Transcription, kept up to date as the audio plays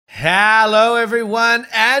Hello, everyone,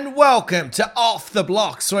 and welcome to Off the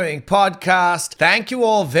Block Swimming Podcast. Thank you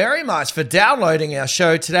all very much for downloading our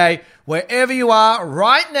show today. Wherever you are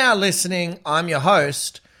right now listening, I'm your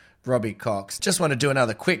host, Robbie Cox. Just want to do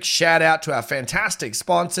another quick shout out to our fantastic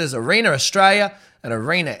sponsors, Arena Australia and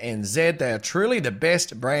Arena NZ. They are truly the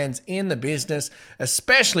best brands in the business,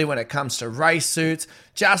 especially when it comes to race suits.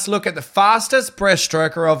 Just look at the fastest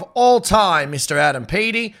breaststroker of all time, Mr. Adam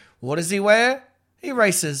Peaty. What does he wear? He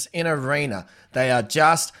races in Arena. They are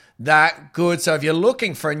just that good. So if you're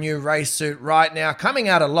looking for a new race suit right now, coming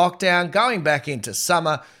out of lockdown, going back into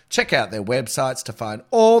summer, check out their websites to find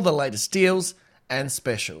all the latest deals and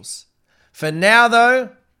specials. For now,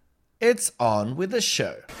 though, it's on with the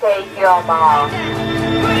show. Take your mark.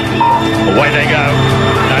 Away they go.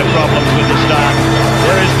 No problems with the start.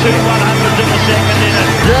 There is 2/100ths of a second in it.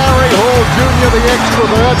 Gary Hall Jr., the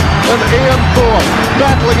extrovert, and Ian Thorpe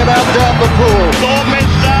battling it out down the pool. Thorpe is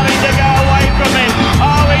starting to go away from him.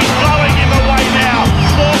 Oh, he's throwing him away now.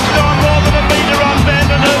 Thorpe's gone more than a metre on Van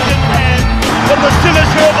den Heuvel's hand. But the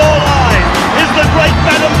finisher of all eyes is the great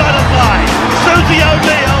Madam Butterfly, Susie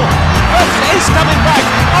O'Neill. He's coming back.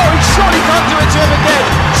 Oh, he surely can't do it to him again.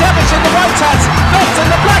 Savage in the white hats, Phelps in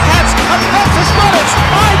the black hats, and Phelps has got it.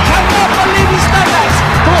 I cannot believe he's done that.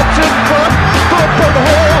 Thorpe's in front. Thorpe and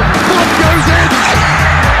Hall. Thorpe goes in.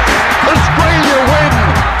 Australia win.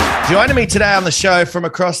 Joining me today on the show from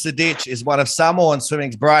across the ditch is one of Samoan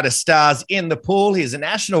swimming's brightest stars in the pool. He's a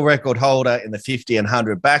national record holder in the 50 and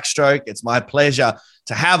 100 backstroke. It's my pleasure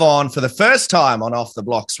to have on for the first time on Off the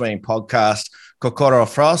Block Swimming Podcast, Kokoro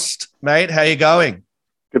Frost. Mate, how you going?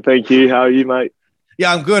 Good, thank you. How are you, mate?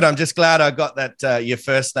 Yeah, I'm good. I'm just glad I got that your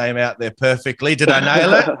first name out there perfectly. Did I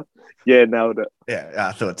nail it? Yeah, nailed it. Yeah,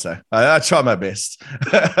 I thought so. I try my best.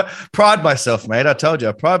 Pride myself, mate. I told you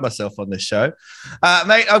I pride myself on this show.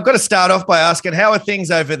 Mate, I've got to start off by asking, how are things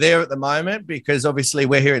over there at the moment? Because obviously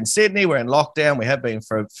we're here in Sydney. We're in lockdown. We have been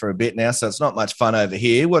for a bit now, so it's not much fun over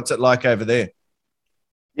here. What's it like over there?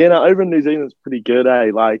 Yeah, no, over in New Zealand, it's pretty good,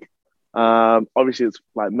 eh? Like, obviously it's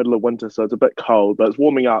like middle of winter, so it's a bit cold, but it's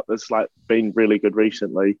warming up. It's like been really good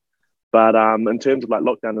recently. But in terms of like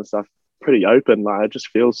lockdown and stuff, pretty open. Like, I just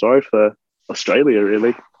feel sorry for Australia,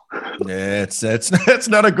 really. Yeah, it's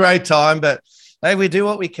not a great time, but hey, we do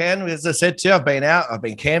what we can. As I said to you, I've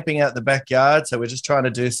been camping out the backyard, so we're just trying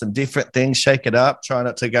to do some different things, shake it up, try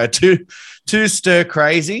not to go too stir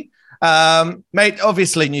crazy. Mate,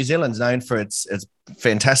 obviously New Zealand's known for its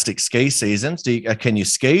fantastic ski seasons. Can you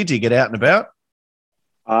ski? Do you get out and about?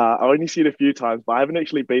 I only skied a few times, but I haven't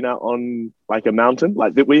actually been out on like a mountain.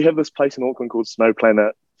 Like we have this place in Auckland called Snow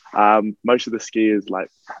Planet. Most of the skiers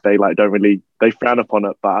they frown upon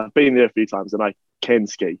it, but I've been there a few times and I can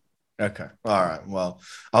ski. Okay. All right. Well,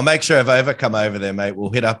 I'll make sure if I ever come over there, mate, we'll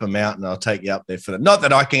hit up a mountain. I'll take you up there for that. Not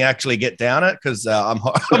that I can actually get down it because I'm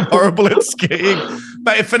horrible at skiing,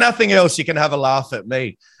 but if for nothing else, you can have a laugh at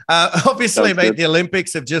me. Obviously, Sounds mate, good. the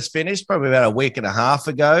Olympics have just finished probably about a week and a half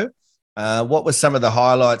ago. What were some of the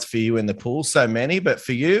highlights for you in the pool? So many, but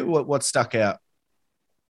for you, what stuck out?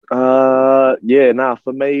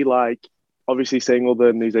 For me, like obviously seeing all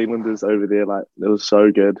the New Zealanders over there, like it was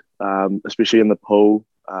so good, especially in the pool.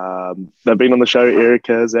 They've been on the show,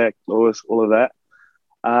 Erica, Zach, Lewis, all of that.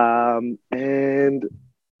 And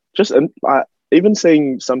just even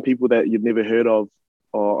seeing some people that you've never heard of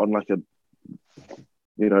or on like a,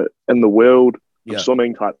 in the world of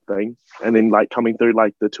swimming type thing. And then like coming through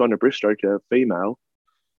like the 200 breaststroker female,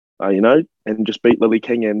 and just beat Lily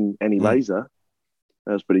King and Annie Laser.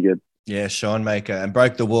 That was pretty good. Yeah, Sean Maker, and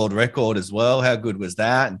broke the world record as well. How good was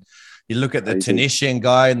that? And you look at the Tunisian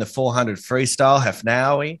guy in the 400 freestyle,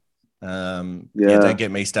 Hafnaoui. Don't get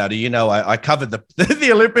me started. I covered the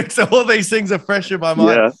Olympics, so all these things are fresh in my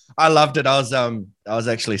mind. Yeah. I loved it. I was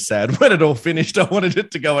actually sad when it all finished. I wanted it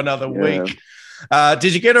to go another week.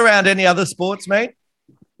 Did you get around any other sports, mate?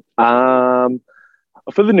 For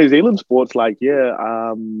the New Zealand sports,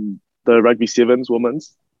 the rugby sevens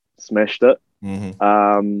women's smashed it.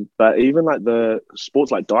 Mm-hmm. But even like the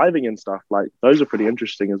sports like diving and stuff, like those are pretty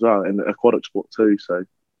interesting as well, and aquatic sport too. So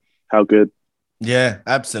how good? Yeah,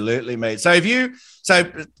 absolutely, mate. So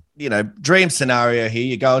dream scenario here,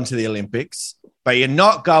 you're going to the Olympics, but you're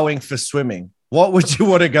not going for swimming. What would you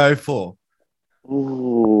want to go for?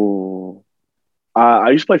 Ooh.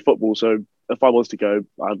 I used to play football, so if I was to go,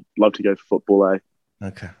 I'd love to go for football, eh?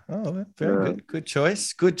 Okay. Oh, very good. Good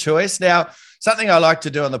choice. Good choice. Now, something I like to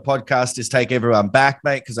do on the podcast is take everyone back,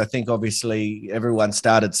 mate, because I think obviously everyone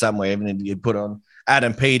started somewhere. Even if you put on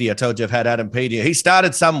Adam Peaty, I told you I've had Adam Peaty. He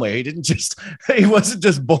started somewhere. He wasn't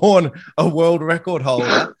just born a world record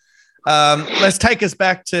holder. Let's take us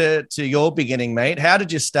back to your beginning, mate. How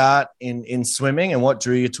did you start in swimming, and what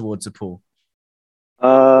drew you towards the pool?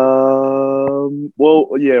 Well,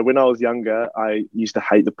 yeah, when I was younger, I used to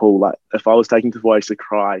hate the pool. Like, if I was taken to the pool, I used to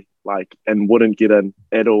cry, like, and wouldn't get in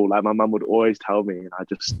at all. Like, my mum would always tell me, and I'd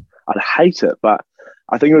hate it. But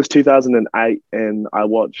I think it was 2008, and I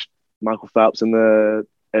watched Michael Phelps at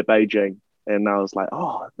Beijing, and I was like,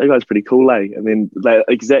 oh, that guy's pretty cool, eh? And then the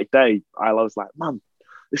exact day, I was like, Mum,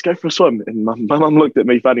 let's go for a swim. And my mum looked at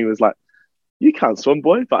me funny and was like, you can't swim,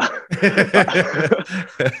 boy. But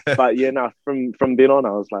yeah, no, from then on,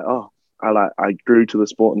 I was like, oh, I grew to the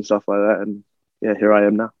sport and stuff like that. And yeah, here I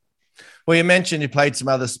am now. Well, you mentioned you played some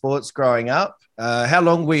other sports growing up. How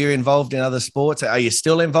long were you involved in other sports? Are you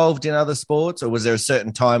still involved in other sports, or was there a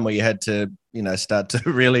certain time where you had to, start to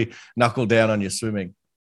really knuckle down on your swimming?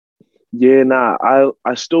 Yeah, nah,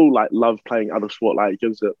 I still like love playing other sport. Like, it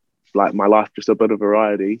gives it like my life just a bit of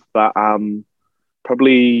variety. But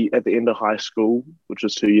probably at the end of high school, which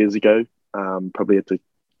was 2 years ago, probably had to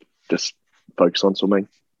just focus on swimming.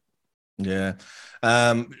 Yeah.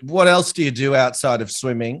 What else do you do outside of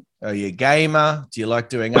swimming? Are you a gamer? Do you like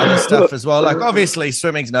doing other stuff as well? Like, obviously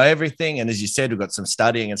swimming's not everything, and as you said, we've got some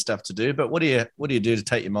studying and stuff to do, but what do you do to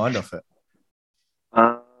take your mind off it?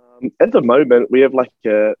 At the moment, we have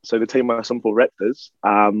so the team I swim for, Raptors,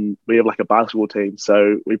 we have like a basketball team.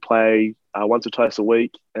 So we play once or twice a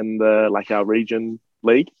week in our region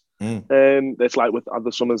league. And that's like with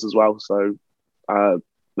other swimmers as well. So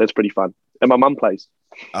that's pretty fun. And my mum plays.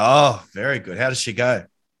 Oh, very good. How does she go?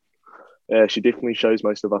 Yeah, she definitely shows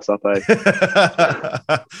most of us up, eh?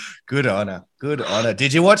 Good on her. Good on her.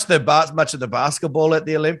 Did you watch much of the basketball at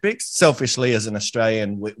the Olympics? Selfishly, as an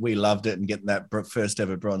Australian, we loved it and getting that first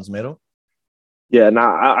ever bronze medal. Yeah, no,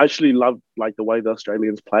 I actually loved like the way the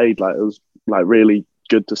Australians played. Like, it was like really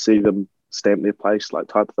good to see them stamp their place, like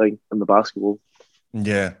type of thing in the basketball.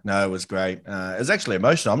 Yeah, no, it was great. It was actually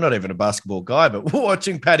emotional. I'm not even a basketball guy, but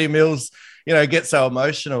watching Patty Mills, get so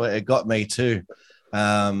emotional, it got me too.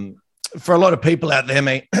 For a lot of people out there,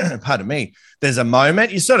 mate, pardon me, there's a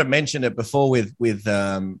moment, you sort of mentioned it before with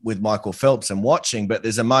Michael Phelps and watching, but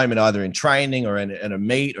there's a moment either in training or in a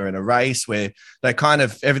meet or in a race where they kind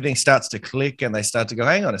of, everything starts to click and they start to go,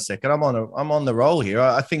 hang on a second, I'm on the roll here.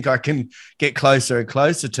 I think I can get closer and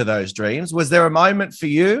closer to those dreams. Was there a moment for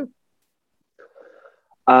you?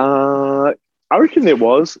 I reckon there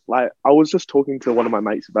was. Like, I was just talking to one of my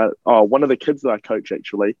mates about one of the kids that I coach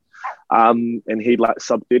actually, and he'd like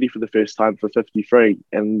sub 30 for the first time for 53.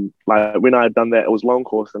 And like, when I had done that, it was long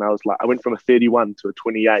course, and I went from a 31 to a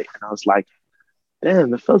 28, and I was like,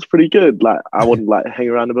 damn, that feels pretty good. Like, I would like hang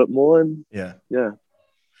around a bit more, and yeah.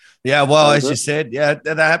 Yeah, well, as you said, yeah,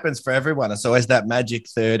 that happens for everyone. It's always that magic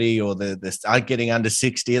 30 or the getting under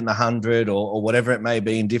 60 in the 100 or whatever it may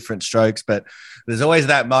be in different strokes. But there's always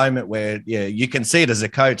that moment where, yeah, you can see it as a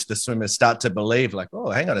coach, the swimmers start to believe like,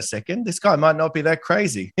 oh, hang on a second, this guy might not be that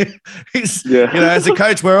crazy. As a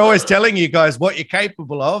coach, we're always telling you guys what you're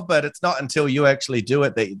capable of, but it's not until you actually do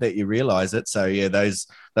it that you realize it. So, yeah, those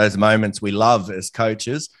moments we love as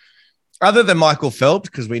coaches. Other than Michael Phelps,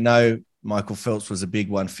 because we know Michael Phelps was a big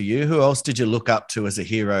one for you. Who else did you look up to as a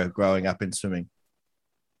hero growing up in swimming?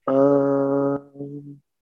 That's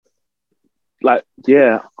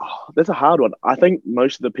a hard one. I think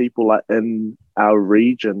most of the people like in our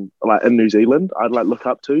region, like in New Zealand, I'd like look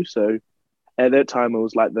up to. So at that time, it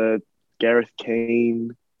was like the Gareth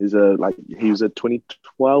Keane he was a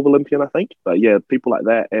 2012 Olympian, I think. But yeah, people like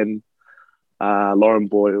that, and Lauren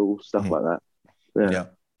Boyle, stuff like that. Yeah.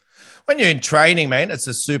 When you're in training, man, it's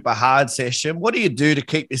a super hard session. What do you do to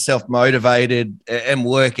keep yourself motivated and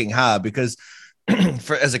working hard? Because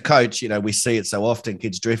as a coach, we see it so often,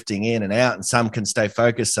 kids drifting in and out, and some can stay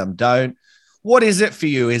focused, some don't. What is it for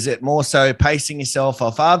you? Is it more so pacing yourself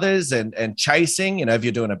off others and chasing? If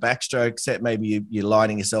you're doing a backstroke set, maybe you're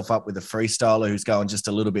lining yourself up with a freestyler who's going just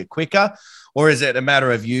a little bit quicker. Or is it a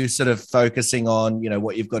matter of you sort of focusing on,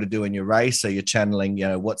 what you've got to do in your race? So you're channeling,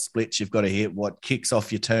 what splits you've got to hit, what kicks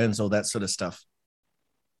off your turns, all that sort of stuff.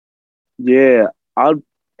 Yeah, I'd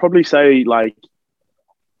probably say like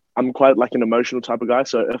I'm quite like an emotional type of guy.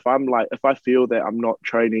 So if I feel that I'm not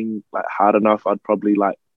training like hard enough, I'd probably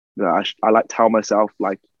like, I like tell myself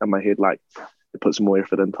like in my head, like to put some more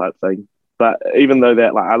effort in type thing. But even though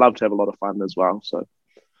that, like, I love to have a lot of fun as well. So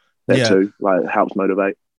that too, like, helps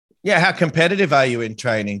motivate. Yeah. How competitive are you in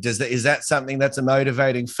training? Is that something that's a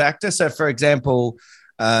motivating factor? So for example,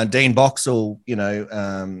 Dean Boxall,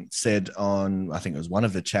 said on, I think it was one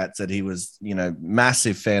of the chats, that he was,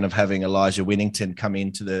 massive fan of having Elijah Winnington come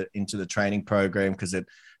into the training program because it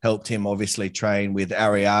helped him obviously train with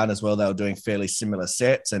Ariane as well. They were doing fairly similar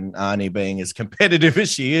sets, and Arnie, being as competitive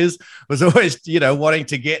as she is, was always, wanting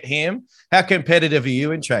to get him. How competitive are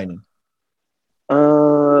you in training?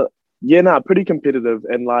 Pretty competitive.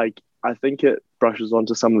 And like, I think it brushes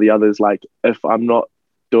onto some of the others. Like, if I'm not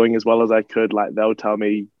doing as well as I could, like, they'll tell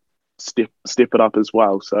me step it up as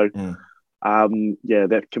well. So,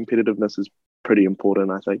 that competitiveness is pretty important,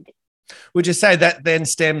 I think. Would you say that then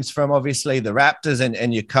stems from obviously the Raptors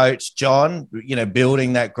and your coach, John,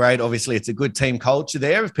 building that great, obviously it's a good team culture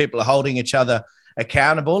there if people are holding each other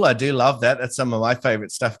accountable? I do love that. That's some of my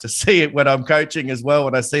favorite stuff to see it when I'm coaching as well.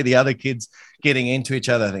 When I see the other kids getting into each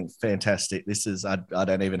other, I think fantastic. This is, I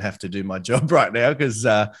don't even have to do my job right now because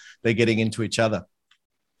they're getting into each other.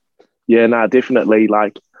 Yeah, no, definitely.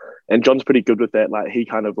 Like, and John's pretty good with that. Like, he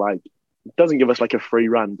kind of like doesn't give us like a free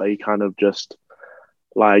run, but he kind of just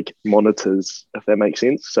like monitors, if that makes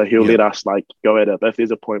sense. So he'll let us like go at it. But if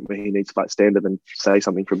there's a point where he needs to like stand up and say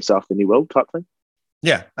something for himself, then he will, type thing.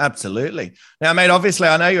 Yeah, absolutely. Now, mate, obviously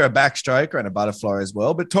I know you're a backstroker and a butterfly as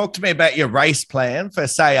well, but talk to me about your race plan for,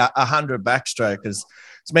 say, 100 backstrokers.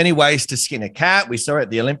 There's many ways to skin a cat. We saw at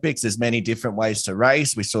the Olympics, there's many different ways to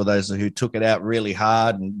race. We saw those who took it out really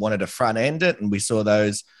hard and wanted to front end it. And we saw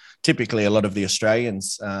those, typically a lot of the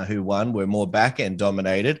Australians who won were more back end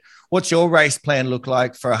dominated. What's your race plan look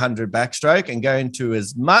like for 100 backstroke, and go into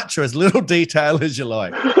as much or as little detail as you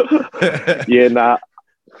like?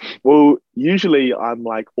 Well, usually I'm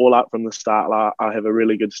like all up from the start. Like, I have a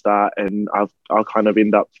really good start and I'll kind of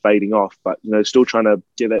end up fading off, but still trying to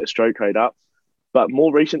get that stroke rate up. But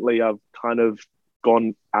more recently, I've kind of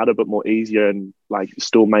gone out a bit more easier and like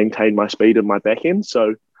still maintain my speed in my back end.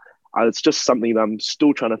 So it's just something that I'm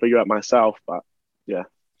still trying to figure out myself. But yeah.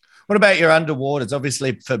 What about your underwaters?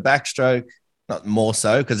 Obviously for backstroke, not more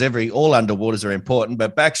so because all underwaters are important,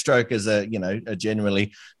 but backstrokers are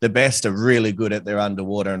generally the best, are really good at their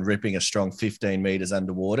underwater and ripping a strong 15 meters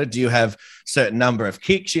underwater. Do you have certain number of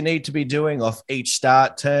kicks you need to be doing off each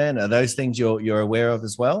start turn? Are those things you're aware of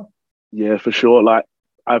as well? Yeah, for sure. Like,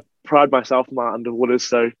 I pride myself in my underwaters,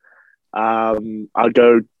 so I'll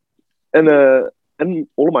go in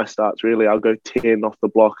all of my starts, really. I'll go 10 off the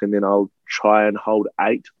block and then I'll try and hold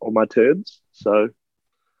 8 on my turns. So,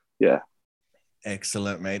 yeah.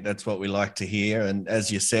 Excellent, mate. That's what we like to hear. And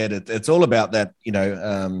as you said, it's all about that,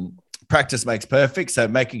 practice makes perfect. So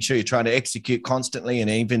making sure you're trying to execute constantly and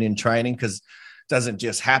even in training, because it doesn't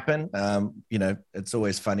just happen. It's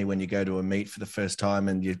always funny when you go to a meet for the first time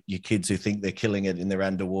and your kids who think they're killing it in their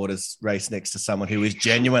underwaters race next to someone who is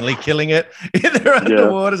genuinely killing it in their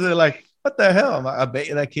underwaters. They're like, what the hell? I bet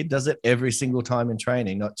you that kid does it every single time in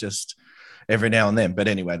training, not just every now and then. But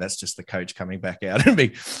anyway, that's just the coach coming back out at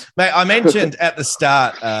me. Mate, I mentioned at the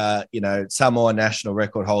start, Samoa national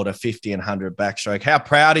record holder, 50 and 100 backstroke. How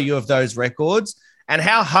proud are you of those records? And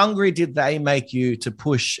how hungry did they make you to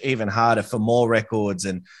push even harder for more records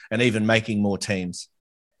and even making more teams?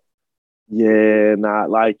 Yeah,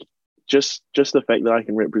 like just the fact that I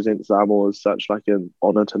can represent Samoa is such like an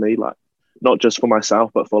honor to me, like not just for myself,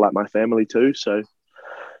 but for like my family too. So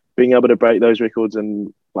being able to break those records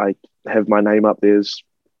and like have my name up there is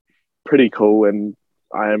pretty cool. And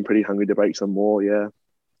I am pretty hungry to break some more. Yeah.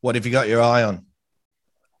 What have you got your eye on?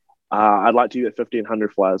 I'd like to do the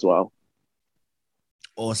 1500 fly as well.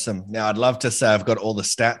 Awesome. Now, I'd love to say I've got all the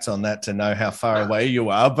stats on that to know how far away you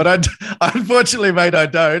are, but unfortunately, mate, I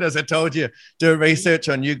don't. As I told you, doing research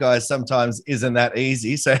on you guys sometimes isn't that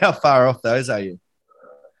easy. So how far off those are you?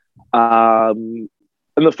 In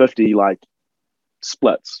the 50, like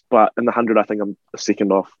splits, but in the 100, I think I'm a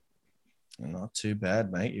second off. Not too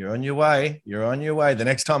bad, mate. You're on your way. The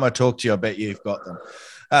next time I talk to you, I bet you've got them.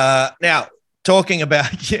 Now, talking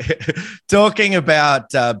about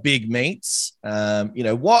big meets,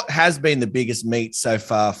 what has been the biggest meet so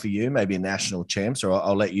far for you? Maybe a national champs, or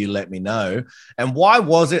I'll let you let me know. And why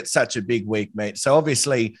was it such a big week, mate? So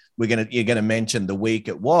obviously you're gonna mention the week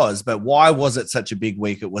it was, but why was it such a big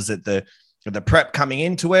week? Was it the prep coming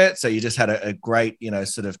into it? So you just had a great,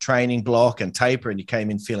 sort of training block and taper, and you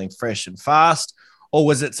came in feeling fresh and fast? Or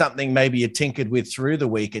was it something maybe you tinkered with through the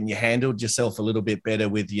week and you handled yourself a little bit better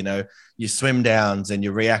with, your swim downs and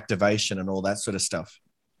your reactivation and all that sort of stuff?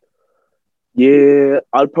 Yeah,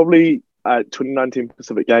 I'd probably, 2019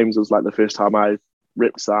 Pacific Games was like the first time I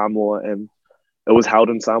repped Samoa, and it was held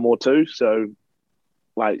in Samoa too. So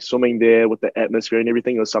like swimming there with the atmosphere and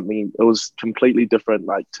everything, it was completely different,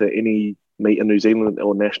 like to any meet in New Zealand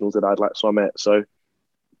or nationals that I'd like swim at. So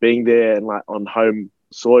being there and like on home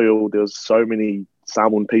soil, there was so many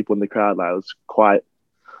Samoan people in the crowd. Like, it was quite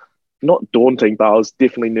not daunting, but I was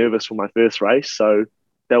definitely nervous for my first race. So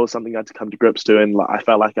that was something I had to come to grips to, and like I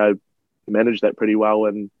felt like I managed that pretty well,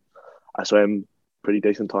 and I swam pretty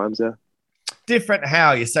decent times there. Different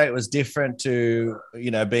how? You say it was different to,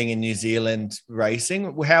 being in New Zealand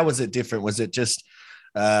racing. How was it different? Was it just,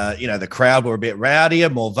 the crowd were a bit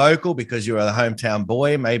rowdier, more vocal because you were the hometown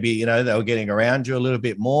boy? Maybe, they were getting around you a little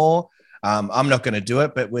bit more. I'm not going to do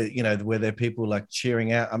it, but were there people like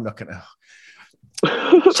cheering out? I'm not going to.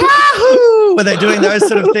 Were they doing those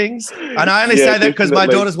sort of things? And I only say that because my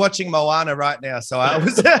daughter's watching Moana right now, so I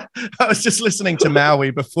was just listening to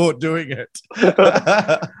Maui before doing it.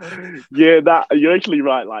 That you're actually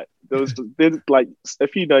right. Like there's like,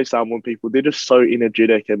 if you know Samoan people, they're just so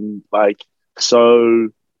energetic and like so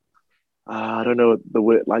I don't know the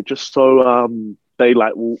word, like just so they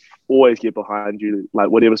like will always get behind you,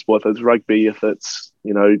 like whatever sport, if it's rugby, if it's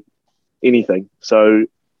anything. So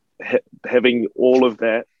having all of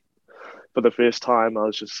that for the first time,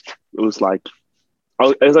 as I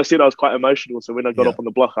said, I was quite emotional. So when I got up on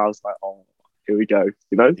the block, I was like, oh, here we go,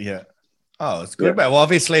 Yeah. Oh, it's good. Yeah. Well,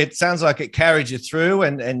 obviously it sounds like it carried you through.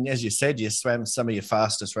 And as you said, you swam some of your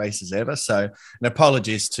fastest races ever. So, and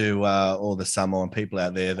apologies to all the Samoan people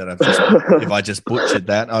out there that if I just butchered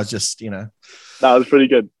that, I was just, That was pretty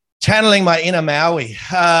good. Channeling my inner Maui.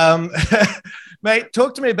 Mate,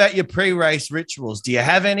 talk to me about your pre-race rituals. Do you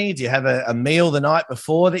have any? Do you have a meal the night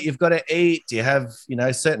before that you've got to eat? Do you have,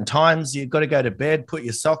 certain times you've got to go to bed, put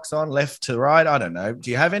your socks on left to right? I don't know. Do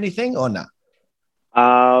you have anything or no?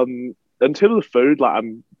 In terms of food, like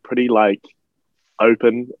I'm pretty like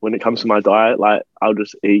open when it comes to my diet. Like I'll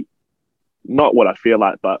just eat not what I feel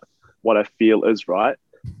like, but what I feel is right.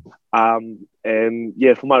 And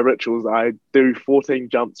yeah, for my rituals, I do 14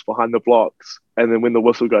 jumps behind the blocks, and then when the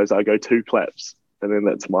whistle goes, I go 2 claps, and then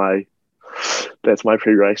that's my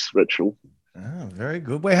pre-race ritual. Oh, very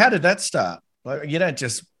good. Well, how did that start? Like, you don't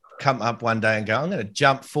just come up one day and go, I'm going to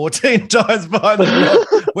jump 14 times behind the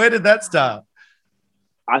block. Where did that start?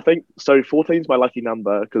 I think so. 14 is my lucky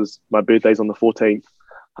number because my birthday's on the 14th.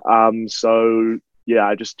 So yeah,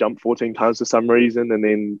 I just jumped 14 times for some reason, and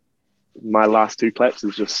then my last 2 claps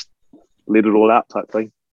is just let it all out type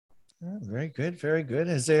thing. Oh, very good, very good.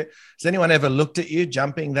 Has anyone ever looked at you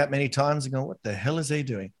jumping that many times and gone, what the hell is he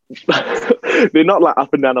doing? They're not like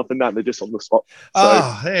up and down. They're just on the spot. So,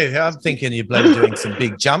 hey, I'm thinking you're bloody doing some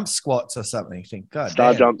big jump squats or something. You think, God,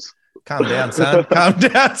 star jumps. Calm down, son. Calm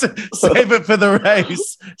down. Save it for the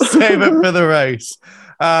race. Save it for the race.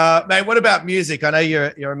 Mate, what about music? I know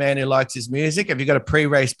you're a man who likes his music. Have you got a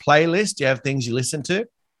pre-race playlist? Do you have things you listen to?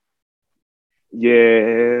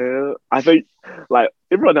 Yeah, I think like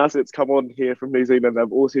everyone else that's come on here from New Zealand, they've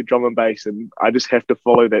all said drum and bass, and I just have to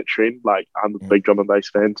follow that trend. Like I'm a big drum and bass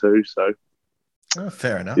fan too. So,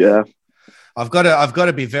 fair enough. Yeah, I've got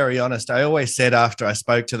to be very honest. I always said after I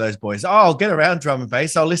spoke to those boys, I'll get around drum and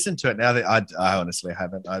bass. I'll listen to it. Now that I honestly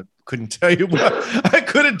haven't. I couldn't tell you I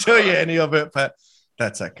couldn't tell you any of it, but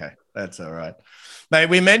that's okay. That's all right. Mate,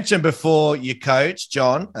 we mentioned before your coach,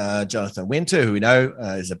 Jonathan Winter, who we know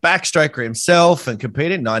is a backstroker himself and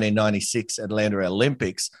competed in 1996 Atlanta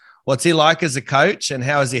Olympics. What's he like as a coach, and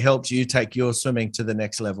how has he helped you take your swimming to the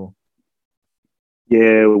next level?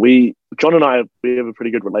 Yeah, John and I, we have a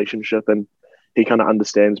pretty good relationship, and he kind of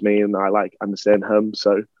understands me and I understand him.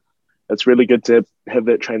 So it's really good to have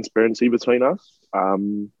that transparency between us.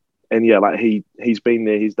 And yeah, like he's been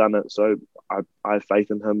there, he's done it. So I have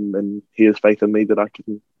faith in him, and he has faith in me that I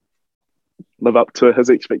can live up to his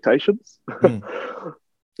expectations.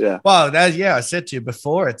 Yeah. Well, I said to you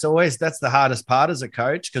before, that's the hardest part as a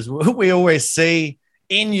coach, because we always see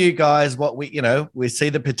in you guys what we see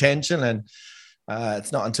the potential, and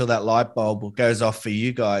it's not until that light bulb goes off for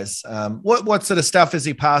you guys. What sort of stuff has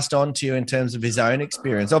he passed on to you in terms of his own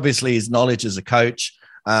experience? Obviously, his knowledge as a coach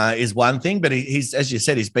is one thing, but he's, as you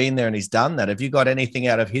said, he's been there and he's done that. Have you got anything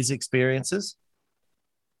out of his experiences?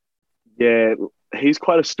 Yeah, he's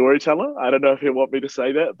quite a storyteller. I don't know if he'll want me to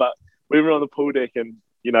say that, but we were on the pool deck, and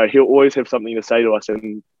he'll always have something to say to us.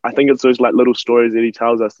 And I think it's those like little stories that he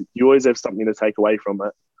tells us that you always have something to take away from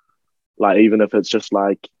it. Like even if it's just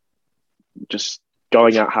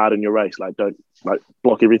going out hard in your race, like don't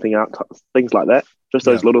block everything out, things like that. Just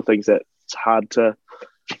those little things that it's hard for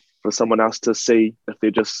someone else to see if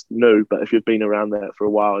they're just new, but if you've been around that for a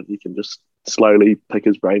while, you can just slowly pick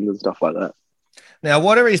his brains and stuff like that. Now,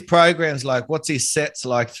 what are his programs like? What's his sets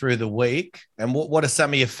like through the week? And what are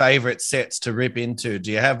some of your favorite sets to rip into?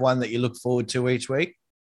 Do you have one that you look forward to each week?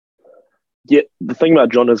 Yeah, the thing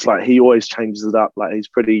about John is he always changes it up. Like he's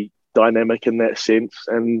pretty dynamic in that sense.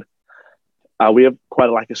 And We have quite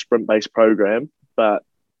like a sprint-based program, but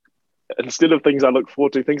instead of things I look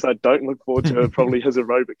forward to, things I don't look forward to are probably his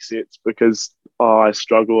aerobic sets because I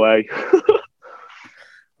struggle.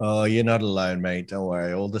 Oh, you're not alone, mate. Don't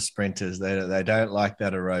worry. All the sprinters, they don't like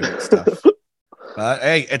that aerobic stuff. But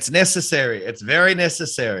hey, it's necessary. It's very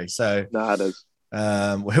necessary. So no, it is.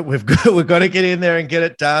 We've got to get in there and get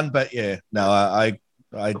it done. But yeah, no, I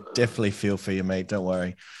definitely feel for you, mate. Don't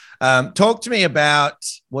worry. Talk to me about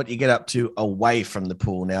what you get up to away from the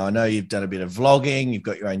pool. Now, I know you've done a bit of vlogging. You've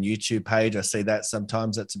got your own YouTube page. I see that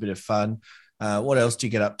sometimes. That's a bit of fun. What else do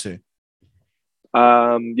you get up to?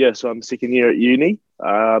 So I'm second year at uni.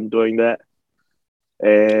 I'm doing that.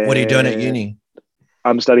 And what are you doing at uni?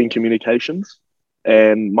 I'm studying communications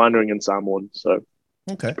and minoring in Samoan. So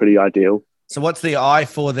okay, pretty ideal. So what's the eye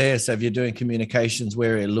for there? So if you're doing communications,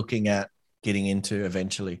 where are you looking at getting into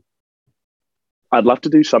eventually? I'd love to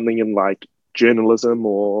do something in like journalism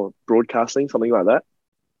or broadcasting, something like that.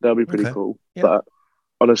 That would be pretty cool. Yeah. But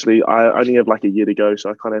honestly, I only have like a year to go,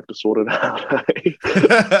 so I kind of have to sort it out.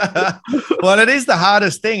 Well, it is the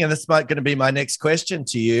hardest thing, and this might going to be my next question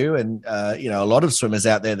to you. And a lot of swimmers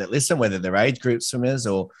out there that listen, whether they're age group swimmers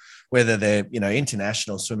or whether they're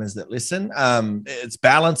international swimmers that listen, it's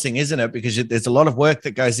balancing, isn't it? Because there's a lot of work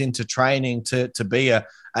that goes into training to be a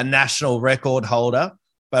national record holder.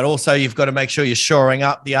 But also you've got to make sure you're shoring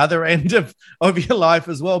up the other end of your life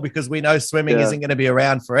as well, because we know swimming isn't going to be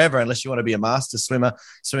around forever unless you want to be a master swimmer,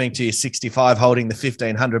 swimming to your 65, holding the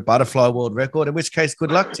 1500 butterfly world record, in which case,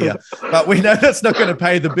 good luck to you. But we know that's not going to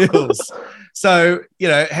pay the bills. So,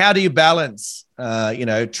 how do you balance,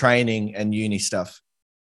 training and uni stuff?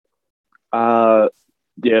 For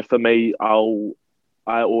me, I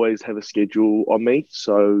always have a schedule on me.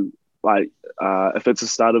 So if it's the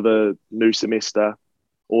start of a new semester,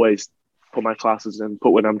 always put my classes in,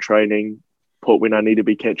 put when I'm training, put when I need to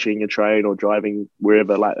be catching a train or driving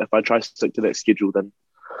wherever. Like if I try to stick to that schedule, then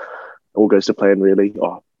all goes to plan really.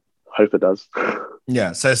 Oh, hope it does.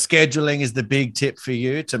 Yeah. So scheduling is the big tip for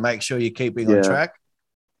you to make sure you're keeping on track.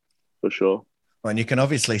 For sure. And you can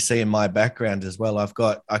obviously see in my background as well,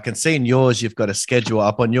 I can see in yours, you've got a schedule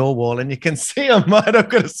up on your wall, and you can see on mine, I've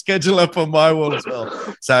got a schedule up on my wall as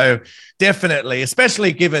well. So definitely,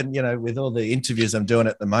 especially given, with all the interviews I'm doing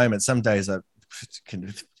at the moment, some days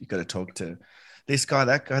you've got to talk to this guy,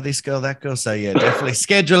 that guy, this girl, that girl. So yeah, definitely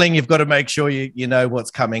scheduling. You've got to make sure you know what's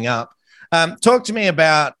coming up. Talk to me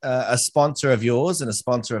about a sponsor of yours and a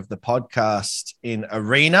sponsor of the podcast in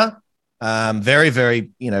Arena. Very,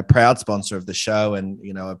 very, proud sponsor of the show. And,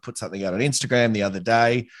 I put something out on Instagram the other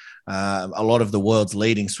day. A lot of the world's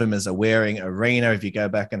leading swimmers are wearing Arena. If you go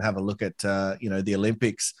back and have a look at, the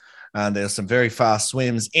Olympics, there's some very fast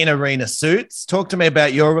swims in Arena suits. Talk to me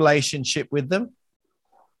about your relationship with them.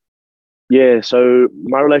 Yeah, so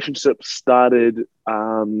my relationship started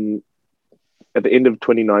at the end of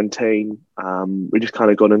 2019. We just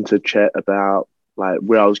kind of got into chat about like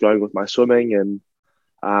where I was going with my swimming and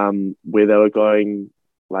where they were going,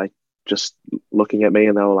 like just looking at me,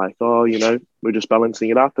 and they were like, oh, we're just balancing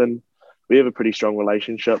it up, and we have a pretty strong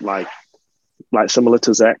relationship, like similar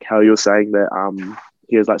to Zach, how you're saying that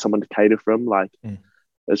he has like someone to cater from,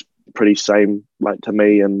 it's pretty same like to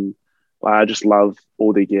me, and I just love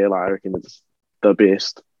all their gear. I reckon it's the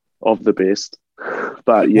best of the best.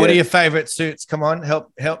 But yeah. What are your favorite suits? Come on,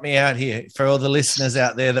 help me out here for all the listeners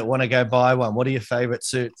out there that want to go buy one. What are your favorite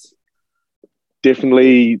suits?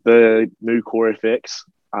 Definitely the new Core FX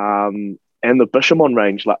and the Bishamon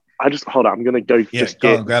range. Like, hold on, I'm gonna go. Yeah,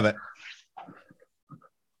 go and grab it.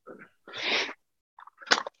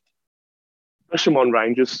 Bishamon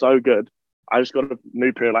range is so good. I just got a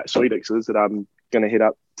new pair of like Swedexes that I'm gonna head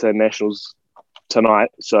up to Nationals tonight.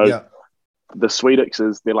 So the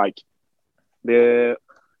Swedexes, they're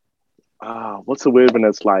what's the word when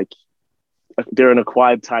it's like they're an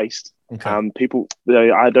acquired taste. Okay. People,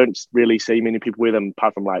 I don't really see many people wear them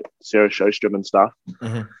apart from like Sarah Sjostrom and stuff.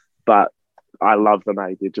 Mm-hmm. But I love them,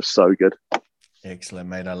 mate. They're just so good. Excellent,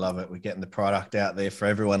 mate. I love it. We're getting the product out there for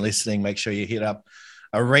everyone listening. Make sure you hit up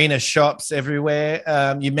Arena shops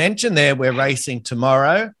everywhere. You mentioned there we're racing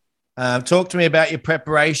tomorrow. Talk to me about your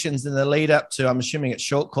preparations in the lead up to, I'm assuming it's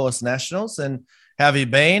short course nationals, and how have you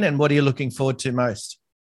been and what are you looking forward to most?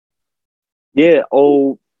 Yeah,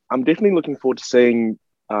 I'm definitely looking forward to seeing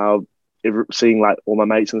like all my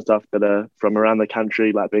mates and stuff that are from around the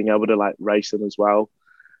country, like being able to like race them as well.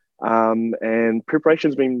 And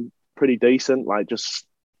preparation's been pretty decent, like just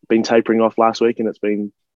been tapering off last week and it's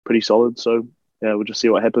been pretty solid. So yeah, we'll just see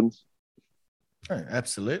what happens. Oh,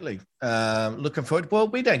 absolutely. Looking forward. Well,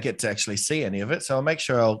 we don't get to actually see any of it, so I'll make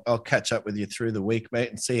sure I'll catch up with you through the week, mate,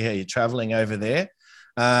 and see how you're traveling over there.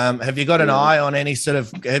 Have you got an eye on any sort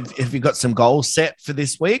of, have you got some goals set for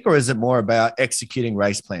this week, or is it more about executing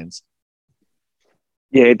race plans?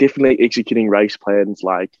 Yeah, definitely executing race plans.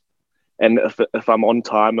 And if I'm on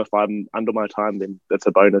time, if I'm under my time, then that's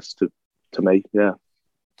a bonus to me. Yeah.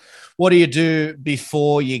 What do you do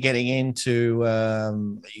before you're getting into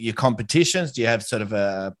your competitions? Do you have sort of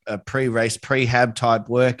a pre-race prehab type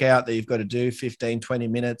workout that you've got to do, 15, 20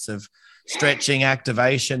 minutes of stretching,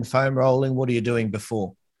 activation, foam rolling? What are you doing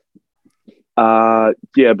before? Before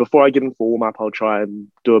I get into warm-up, I'll try and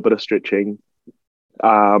do a bit of stretching.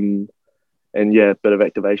 And a bit of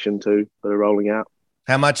activation too, bit of rolling out.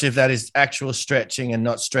 How much of that is actual stretching and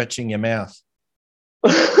not stretching your mouth?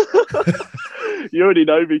 You already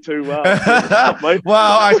know me too well.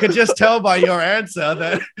 Well, I could just tell by your answer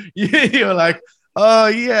that you were like, oh,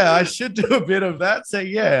 yeah, I should do a bit of that. So,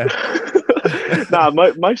 yeah.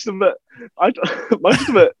 Most of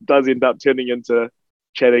it does end up turning into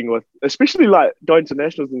chatting with, especially like going to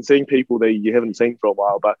nationals and seeing people that you haven't seen for a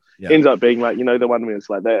while, but ends up being like, the one where it's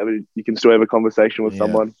like that. I mean, you can still have a conversation with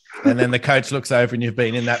someone. And then the coach looks over and you've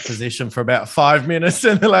been in that position for about 5 minutes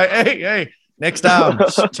and they're like, hey, next arm,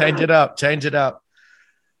 change it up.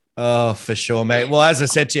 Oh, for sure, mate. Well, as I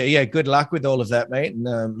said to you, good luck with all of that, mate.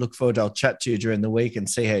 And look forward I'll chat to you during the week and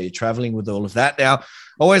see how you're traveling with all of that. Now, I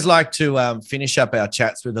always like to finish up our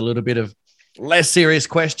chats with a little bit of less serious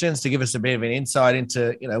questions to give us a bit of an insight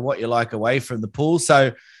into, what you like away from the pool.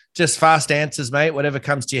 So just fast answers, mate. Whatever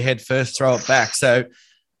comes to your head first, throw it back. So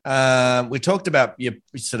we talked about your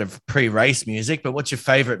sort of pre-race music, but what's your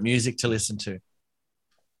favorite music to listen to?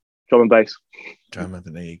 Drum and bass.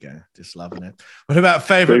 There you go. Just loving it. What about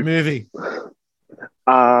favorite movie?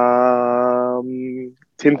 10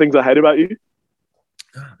 Things I Hate About You.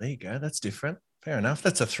 Oh, there you go. That's different. Fair enough.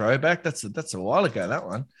 That's a throwback. That's a while ago, that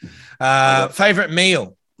one. Favorite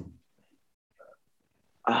meal?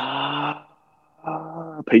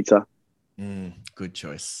 Pizza. Good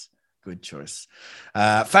choice.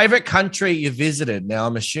 Favorite country you visited? Now,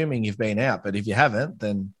 I'm assuming you've been out, but if you haven't,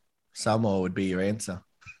 then Samoa would be your answer.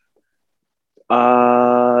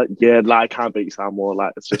 I can't beat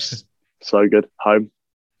Samoa. It's just so good. Home.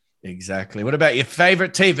 Exactly. What about your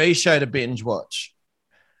favorite TV show to binge watch?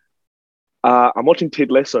 I'm watching Ted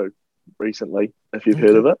Lasso recently, if you've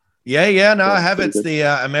heard of it. Yeah, no, I have. It's good. The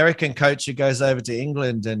American coach who goes over to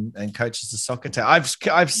England and coaches the soccer team.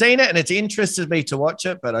 I've seen it and it's interested me to watch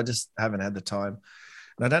it, but I just haven't had the time.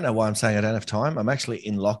 And I don't know why I'm saying I don't have time. I'm actually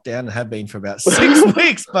in lockdown and have been for about 6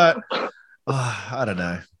 weeks, but I don't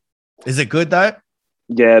know. Is it good though?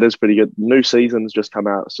 Yeah, it is pretty good. New season's just come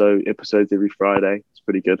out, so episodes every Friday. It's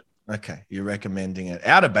pretty good. Okay, you're recommending it.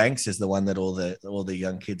 Outer Banks is the one that all the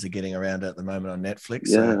young kids are getting around at the moment on Netflix.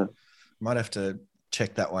 Yeah, so might have to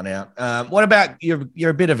check that one out. What about you're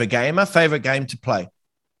a bit of a gamer? Favorite game to play?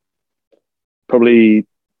 Probably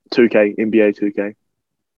 2K, NBA 2K.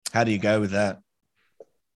 How do you go with that?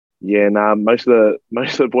 Yeah, most of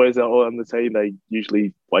the boys that are on the team, they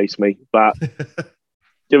usually waste me, but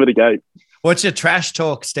give it a go. What's your trash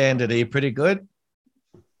talk standard? Are you pretty good?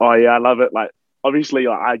 Oh yeah, I love it. Obviously,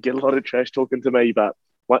 I get a lot of trash talking to me, but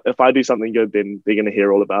if I do something good, then they're going to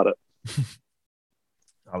hear all about it.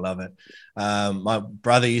 I love it. My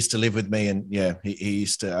brother used to live with me, and I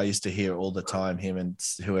used to hear all the time him and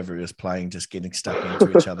whoever he was playing just getting stuck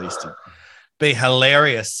into each other. Used to be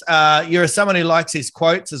hilarious. You're someone who likes his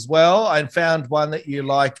quotes as well. I found one that you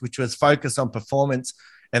liked, which was focus on performance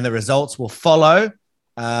and the results will follow.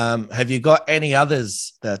 Have you got any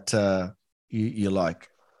others that you like?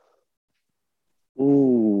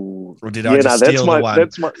 Ooh. Or did I just steal the one?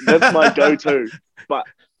 That's my go-to. But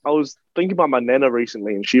I was thinking about my nana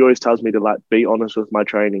recently, and she always tells me to be honest with my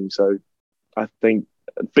training. So I think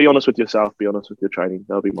be honest with yourself, be honest with your training.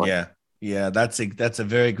 That'll be mine. Yeah, that's a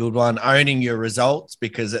very good one. Owning your results,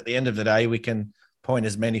 because at the end of the day, we can point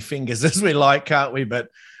as many fingers as we like, can't we? But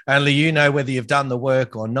only you know whether you've done the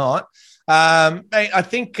work or not. I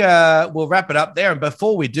think we'll wrap it up there. And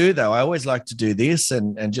before we do, though, I always like to do this.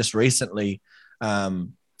 And just recently,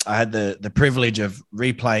 I had the privilege of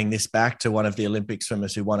replaying this back to one of the Olympic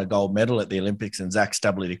swimmers who won a gold medal at the Olympics, and Zach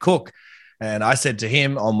Stubblety Cook. And I said to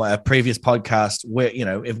him on my previous podcast,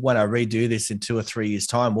 when I redo this in 2 or 3 years'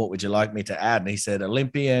 time, what would you like me to add? And he said,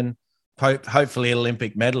 Olympian, hopefully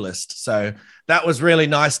Olympic medalist. So that was really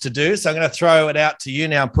nice to do. So I'm going to throw it out to you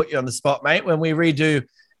now and put you on the spot, mate. When we redo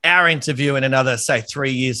our interview in another, say, 3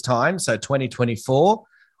 years' time, so 2024,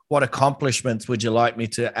 what accomplishments would you like me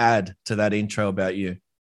to add to that intro about you?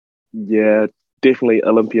 Yeah, definitely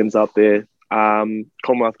Olympians up there.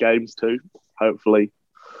 Commonwealth Games too, hopefully.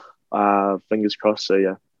 Fingers crossed. So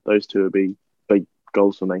yeah, those two would be big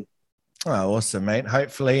goals for me. Oh, awesome, mate.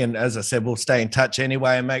 Hopefully, and as I said, we'll stay in touch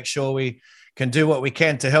anyway and make sure we can do what we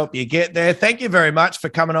can to help you get there. Thank you very much for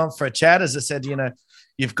coming on for a chat. As I said,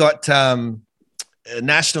 you've got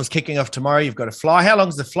Nationals kicking off tomorrow. You've got to fly. How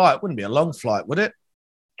long's the flight? It wouldn't be a long flight, would it?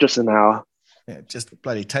 Just an hour. Yeah, just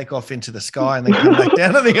bloody take off into the sky and then come back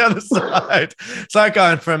down to the other side. It's like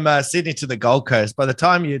going from Sydney to the Gold Coast. By the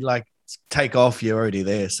time you take off, you're already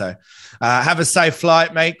there. So have a safe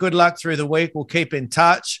flight, mate. Good luck through the week. We'll keep in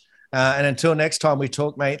touch. And until next time we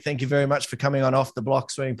talk, mate, thank you very much for coming on Off the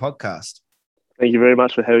Block Swimming Podcast. Thank you very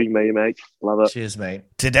much for having me, mate. Love it. Cheers, mate.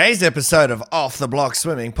 Today's episode of Off the Block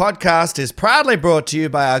Swimming Podcast is proudly brought to you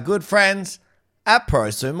by our good friends at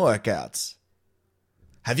Pro Swim Workouts.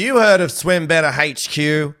 Have you heard of Swim Better HQ?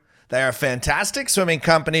 They are a fantastic swimming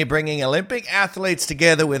company bringing Olympic athletes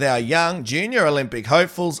together with our young junior Olympic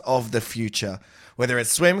hopefuls of the future. Whether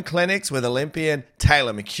it's swim clinics with Olympian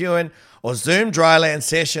Taylor McEwen or Zoom dryland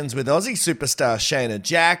sessions with Aussie superstar Shayna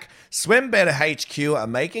Jack, Swim Better HQ are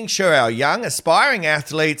making sure our young aspiring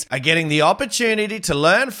athletes are getting the opportunity to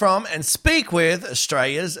learn from and speak with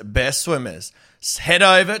Australia's best swimmers. Head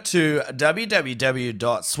over to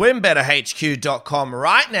www.swimbetterhq.com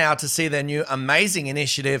right now to see their new amazing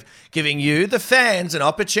initiative, giving you, the fans, an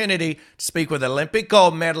opportunity to speak with Olympic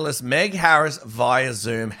gold medalist Meg Harris via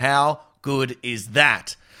Zoom. How good is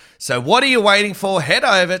that? So what are you waiting for? Head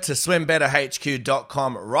over to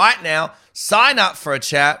swimbetterhq.com right now. Sign up for a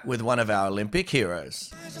chat with one of our Olympic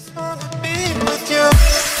heroes.